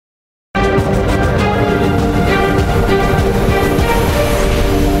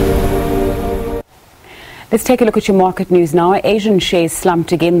Let's take a look at your market news now. Asian shares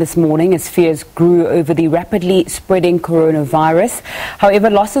slumped again this morning as fears grew over the rapidly spreading coronavirus. However,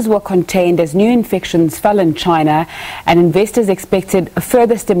 losses were contained as new infections fell in China and investors expected a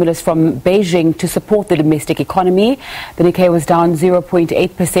further stimulus from Beijing to support the domestic economy. The Nikkei was down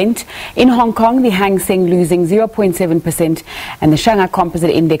 0.8%. In Hong Kong, the Hang Seng losing 0.7% and the Shanghai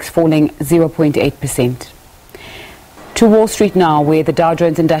Composite Index falling 0.8%. To Wall Street now, where the Dow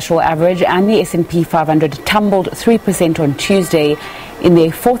Jones Industrial Average and the S&P 500 tumbled 3% on Tuesday in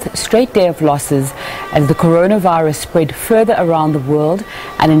their fourth straight day of losses as the coronavirus spread further around the world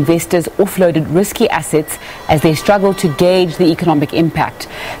and investors offloaded risky assets as they struggled to gauge the economic impact.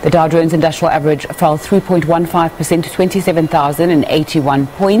 The Dow Jones Industrial Average fell 3.15% to 27,081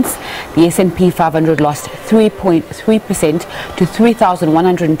 points. The S&P 500 lost 3.3% to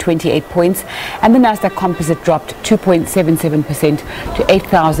 3,128 points, and the Nasdaq Composite dropped 2.77% to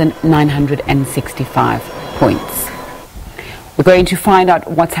 8,965 points. We're going to find out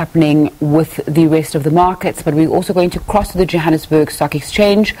what's happening with the rest of the markets, but we're also going to cross to the Johannesburg Stock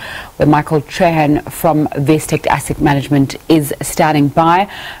Exchange, where Michael Trahan from Vestec Asset Management is standing by.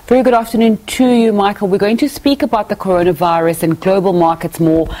 Very good afternoon to you, Michael. We're going to speak about the coronavirus and global markets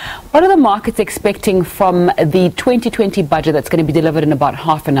more. What are the markets expecting from the 2020 budget that's going to be delivered in about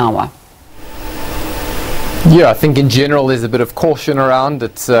half an hour? Yeah, I think in general there's a bit of caution around.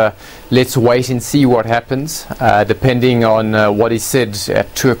 It's let's wait and see what happens, depending on what is said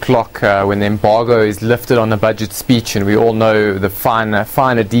at 2 o'clock when the embargo is lifted on the budget speech, and we all know the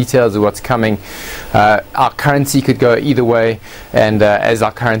finer details of what's coming. Our currency could go either way, and as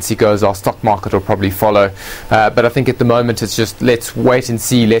our currency goes, our stock market will probably follow. But I think at the moment it's just let's wait and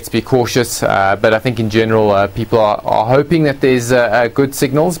see, let's be cautious. But I think in general people are hoping that there's good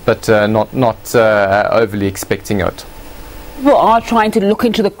signals, but not overly expecting it. People are trying to look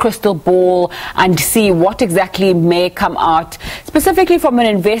into the crystal ball and see what exactly may come out. Specifically from an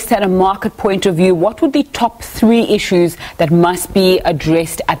investor and a market point of view, what would the top 3 issues that must be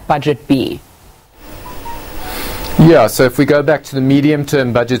addressed at Budget be? Yeah, so if we go back to the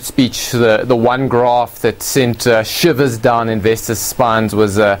medium-term budget speech, the one graph that sent shivers down investors' spines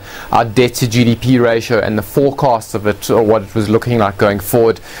was our debt to GDP ratio and the forecast of it, or what it was looking like going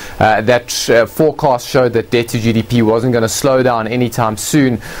forward. That forecast showed that debt to GDP wasn't going to slow down anytime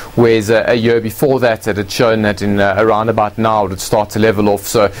soon, whereas a year before that it had shown that in around about now it would start to level off.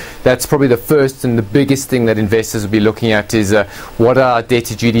 So that's probably the first and the biggest thing that investors will be looking at is what our debt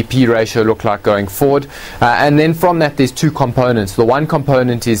to GDP ratio look like going forward. And then from that there's 2 components. The one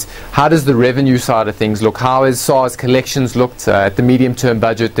component is how does the revenue side of things look? How has SARS collections looked? At the medium-term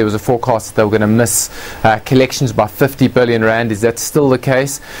budget there was a forecast that they were going to miss collections by 50 billion rand. Is that still the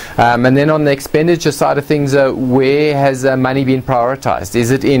case? And then on the expenditure side of things, where has money been prioritized?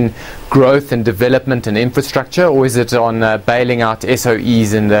 Is it in growth and development and infrastructure, or is it on bailing out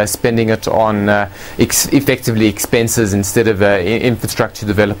SOEs and spending it on effectively expenses instead of infrastructure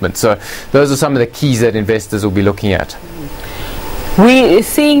development? So those are some of the keys that investors will be looking at. We're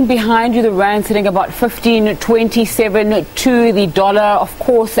seeing behind you the rand sitting about 15.27 to the dollar. Of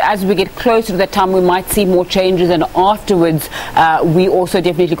course, as we get closer to that time, we might see more changes, and afterwards we also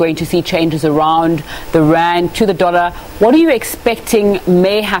definitely going to see changes around the rand to the dollar. What are you expecting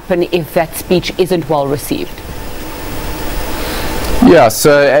may happen if that speech isn't well received? Yeah,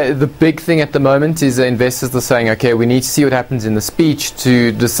 so the big thing at the moment is investors are saying, okay, we need to see what happens in the speech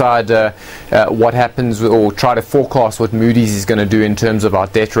to decide what happens, or try to forecast what Moody's is going to do in terms of our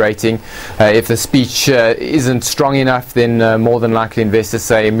debt rating. If the speech isn't strong enough, then more than likely investors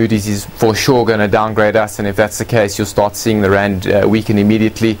say Moody's is for sure going to downgrade us, and if that's the case, you'll start seeing the rand weaken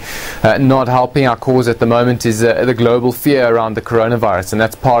immediately. Not helping our cause at the moment is the global fear around the coronavirus, and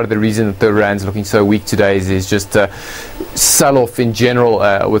that's part of the reason that the rand's looking so weak today is just sell-off in general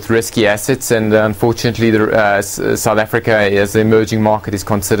with risky assets, and unfortunately South Africa as the emerging market is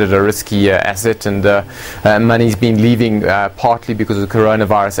considered a risky asset, and money's been leaving partly because of the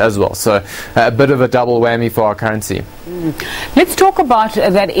coronavirus as well. So a bit of a double whammy for our currency. Let's talk about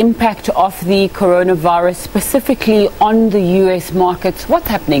that impact of the coronavirus specifically on the US markets. What's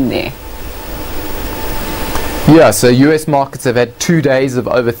happening there? Yeah, so US markets have had 2 days of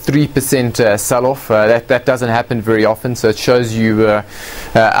over 3% sell-off. That doesn't happen very often, so it shows you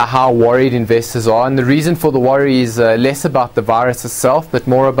how worried investors are. And the reason for the worry is less about the virus itself, but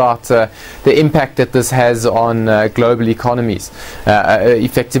more about the impact that this has on global economies.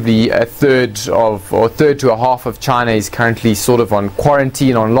 Effectively, a third to a half of China is currently sort of on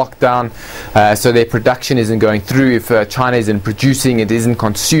quarantine, on lockdown, so their production isn't going through. If China isn't producing, it isn't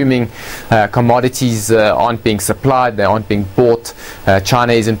consuming, commodities aren't being supplied, they aren't being bought.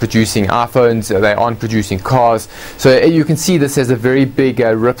 China isn't producing iPhones, they aren't producing cars. So you can see this has a very big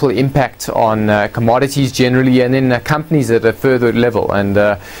ripple impact on commodities generally, and then companies at a further level. And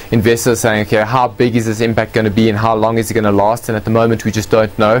investors saying, okay, how big is this impact going to be and how long is it going to last? And at the moment we just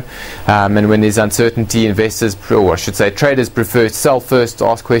don't know. And when there's uncertainty, investors, or I should say traders, prefer to sell first,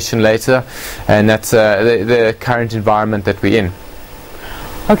 ask question later. And that's the current environment that we're in.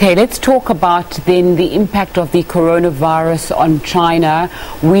 Okay, let's talk about then the impact of the coronavirus on China.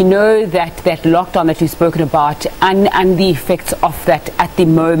 We know that lockdown that you've spoken about and the effects of that at the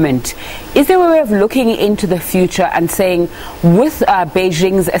moment. Is there a way of looking into the future and saying, with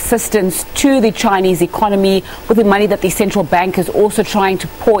Beijing's assistance to the Chinese economy, with the money that the central bank is also trying to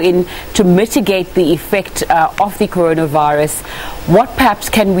pour in to mitigate the effect of the coronavirus, what perhaps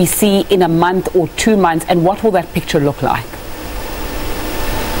can we see in a month or 2 months, and what will that picture look like?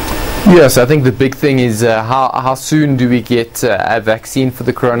 Yes, I think the big thing is how soon do we get a vaccine for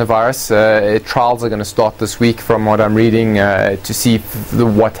the coronavirus? Trials are going to start this week from what I'm reading to see if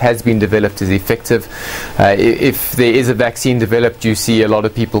what has been developed is effective. If there is a vaccine developed, you see a lot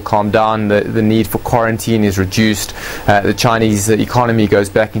of people calm down, the need for quarantine is reduced, the Chinese economy goes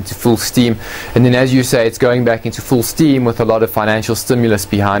back into full steam, and then as you say, it's going back into full steam with a lot of financial stimulus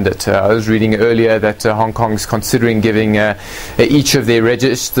behind it. I was reading earlier that Hong Kong is considering giving each of their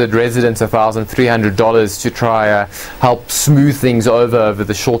registered residents $1,300 to try help smooth things over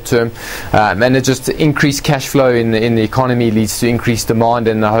the short term, and it just increased cash flow in the economy leads to increased demand,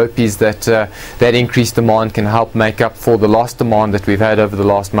 and the hope is that that increased demand can help make up for the lost demand that we've had over the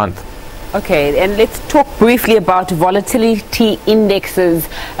last month. Okay, and let's talk briefly about volatility indexes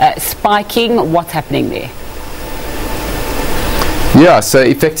spiking. What's happening there? Yeah, so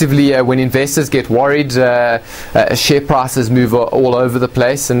effectively when investors get worried, share prices move all over the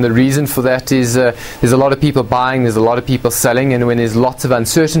place, and the reason for that is there's a lot of people buying, there's a lot of people selling, and when there's lots of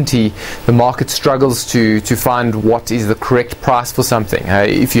uncertainty, the market struggles to find what is the correct price for something.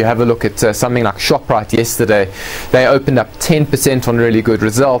 If you have a look at something like ShopRite yesterday, they opened up 10% on really good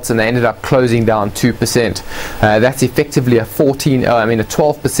results, and they ended up closing down 2%. That's effectively a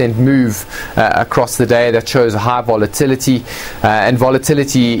 12% move across the day. That shows high volatility. And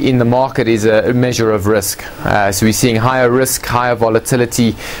volatility in the market is a measure of risk. So we're seeing higher risk, higher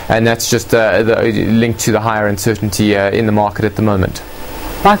volatility, and that's just linked to the higher uncertainty in the market at the moment.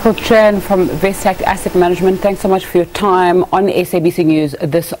 Michael Chen from Vestact Asset Management, thanks so much for your time on SABC News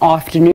this afternoon.